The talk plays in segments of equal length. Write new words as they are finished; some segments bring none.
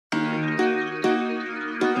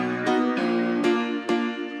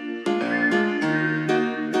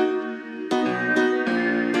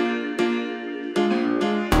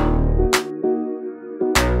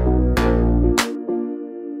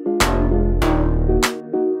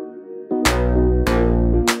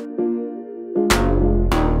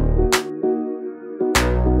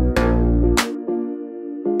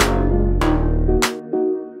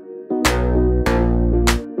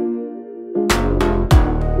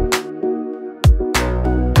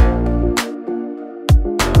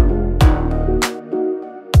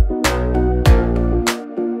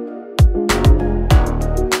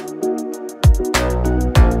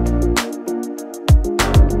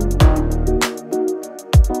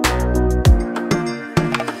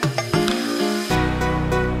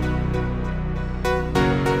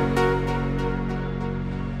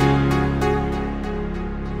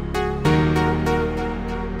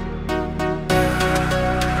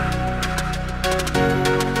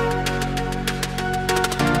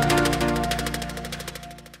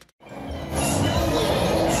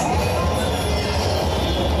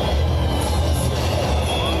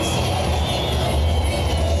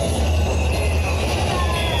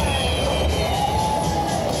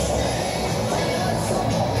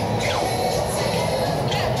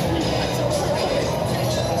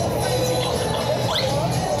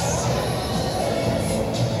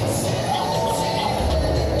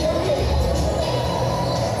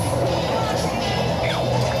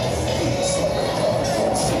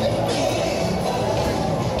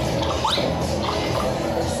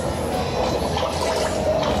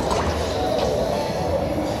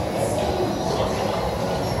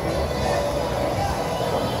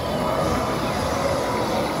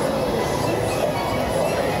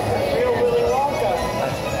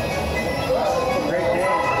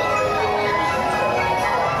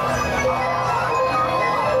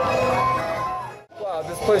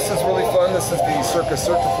place is really fun. This is the Circus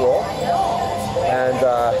Roll, and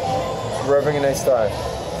we're having a nice time.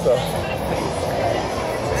 So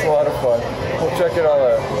it's a lot of fun. We'll check it all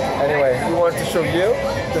out. Anyway, we wanted to show you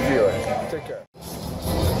the viewer. Take care.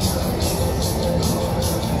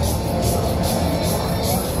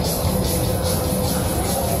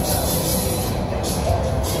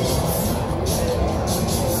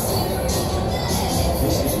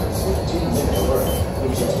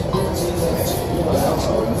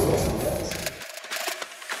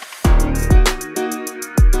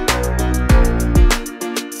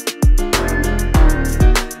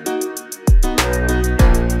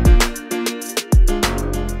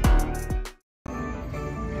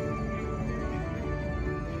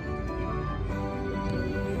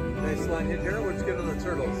 Nice line hit here. Let's get on the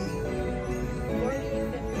turtles.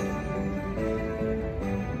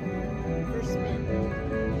 First spin.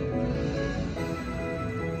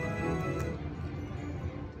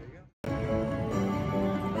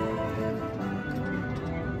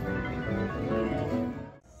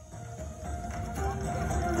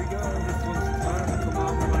 Here we go. This one's fun. Come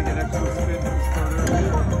on, we want to get extra spin.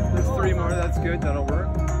 There's 3 more. That's good. That'll work.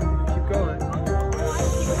 Keep going.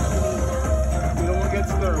 We don't want to get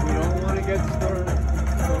started. We don't want to get started.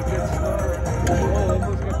 Don't get started. Oh,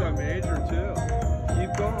 almost got that major too.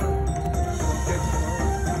 Keep going. Don't get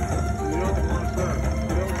started. We don't want to start.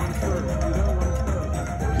 We don't want to start. We don't want to start.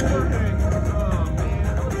 Starting. Oh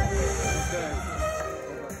man. Okay.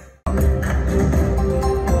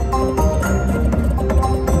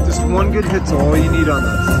 Just one good hit's all you need on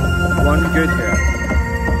this. One good hit.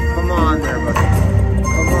 Come on there, buddy.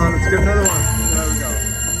 Come on, let's get another one. There we go.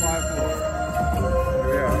 5 more. There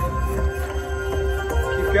we are.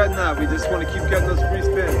 Keep getting that. We just want to keep getting those free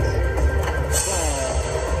spins.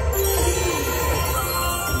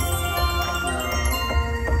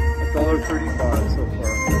 $1.35 so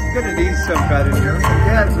far. Got an 87 bet in here.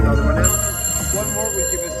 Yeah, it's another one. And one more, we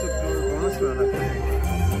give us another bonus round, I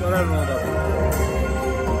think. But I don't know that one.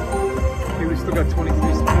 Okay, we still got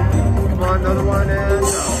 23 spins. Come on, another one, and no.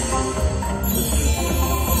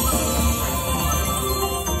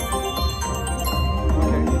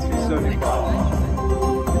 Okay,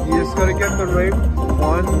 275. You just gotta get the right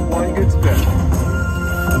one good spin.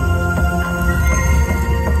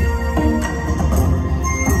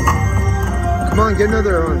 Come on, get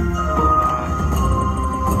another one.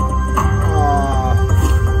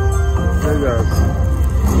 There he goes.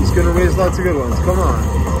 He's gonna raise lots of good ones. Come on.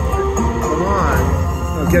 Come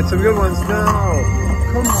on. No, get some good ones now.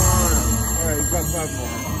 Come on. Alright, he's got 5 more.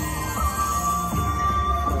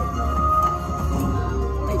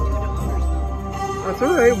 That's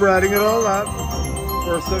alright, we're adding it all up.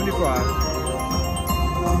 475.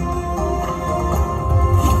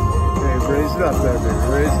 Okay, raise it up there,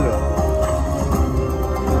 baby. Raise it up.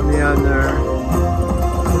 On the end there.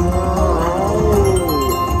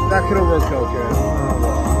 Oh, that could have worked out good. Oh,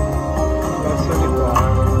 well.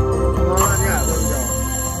 75. Come on, yeah, there we go.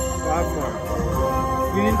 5 more.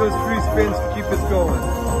 We need those free spins to keep us going.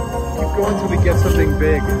 Keep going till we get something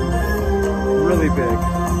big. Really big.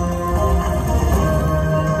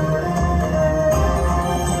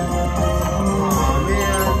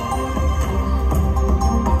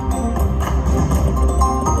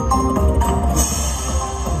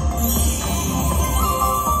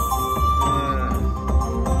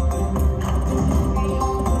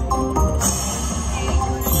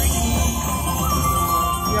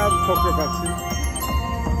 Poker Betsy.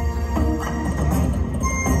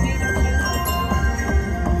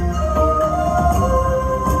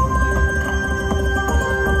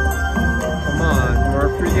 Come on, more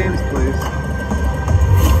free games, please.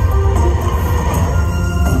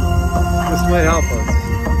 This might help us.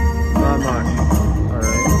 Not much.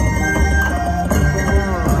 Alright. Come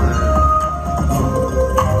on.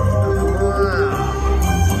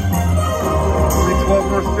 Only 12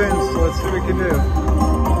 more spins, so let's see what we can do.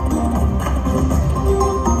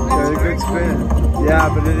 Good spin. Yeah,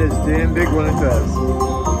 but it is damn big when it does.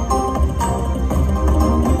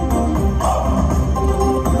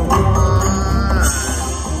 Come on.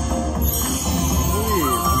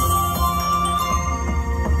 Please.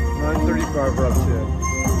 935 we're up to.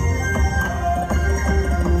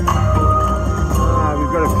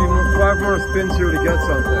 We've got a few more, 5 more spins here to get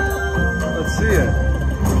something. Let's see it.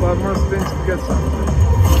 5 more spins to get something.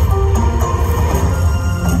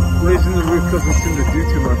 Raising the roof doesn't seem to do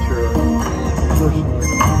too much here, unfortunately.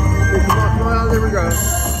 Okay, come on, there we go.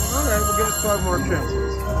 Alright, we'll give us 5 more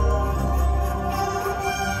chances.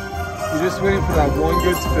 You're just waiting for that one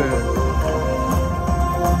good spin.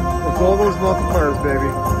 With all those multipliers, baby.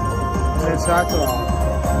 And it's hats off.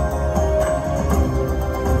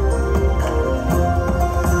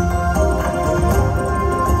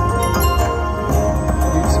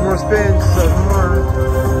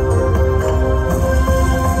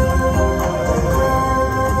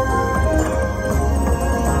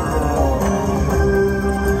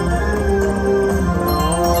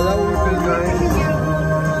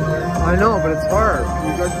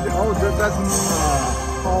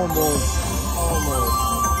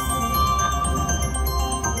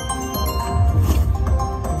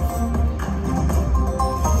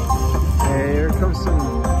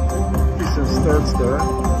 starts there.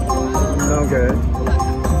 No good.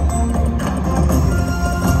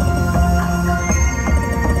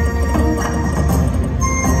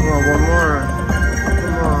 Come on, one more.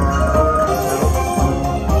 Come on.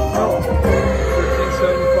 Oh,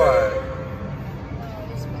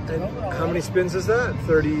 1575. How many spins is that?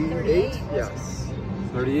 38? Yes.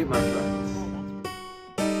 38, my friends.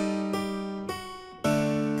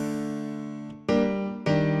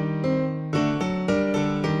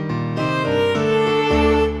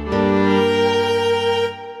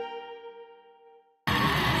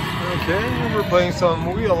 Okay, we're playing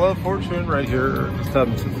some Wheel of Fortune right here. Just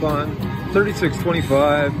having some fun.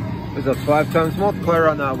 36.25. There's a 5 times multiplier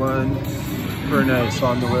on that one. Very nice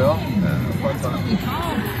on the wheel. Yeah, fun time.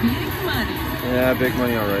 Yeah, big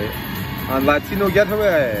money, alright. On Latino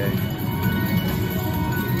Getaway.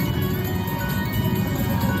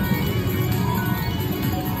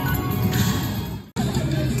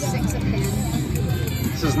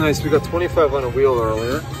 This is nice. We got 25 on a wheel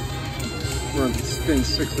earlier. We're on spin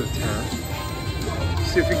 6 of 10.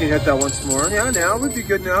 See if we can hit that once more. Yeah, now would be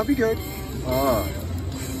good. Now be good. Ah.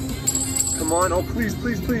 Come on. Oh, please,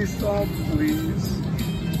 please, please. Oh, please.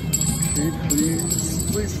 Okay,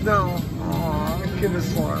 please. Please, no. Aw, give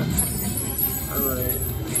us one. Alright.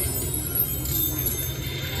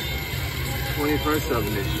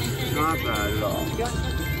 25.70. Not bad at all.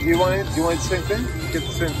 Do you want it? Do you want the same thing? Get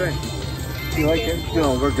the same thing. Do you like it?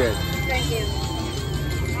 No, we're good. Thank you.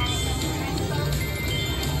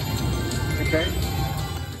 Okay.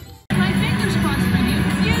 My fingers crossed for you.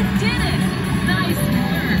 You did it. Nice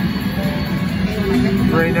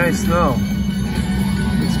work. Very nice. No.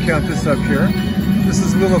 Let's count this up here. This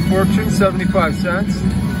is Wheel of Fortune, 75 cents.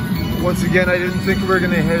 Once again, I didn't think we were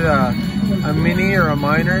going to hit a mini or a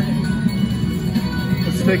minor.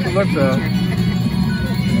 Let's take a look though.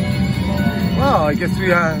 Well, I guess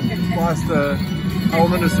we lost the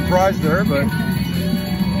element of surprise there, but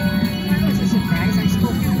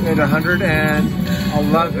we had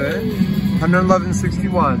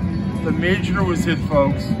 111.61. The major was hit,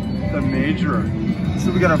 folks. The major.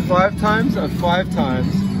 So we got a 5 times, a 5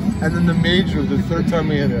 times, and then the major, the 3rd time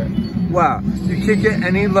we hit it. Wow, you can't get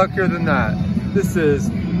any luckier than that. This is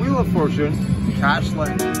Wheel of Fortune, cash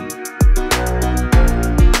lightning.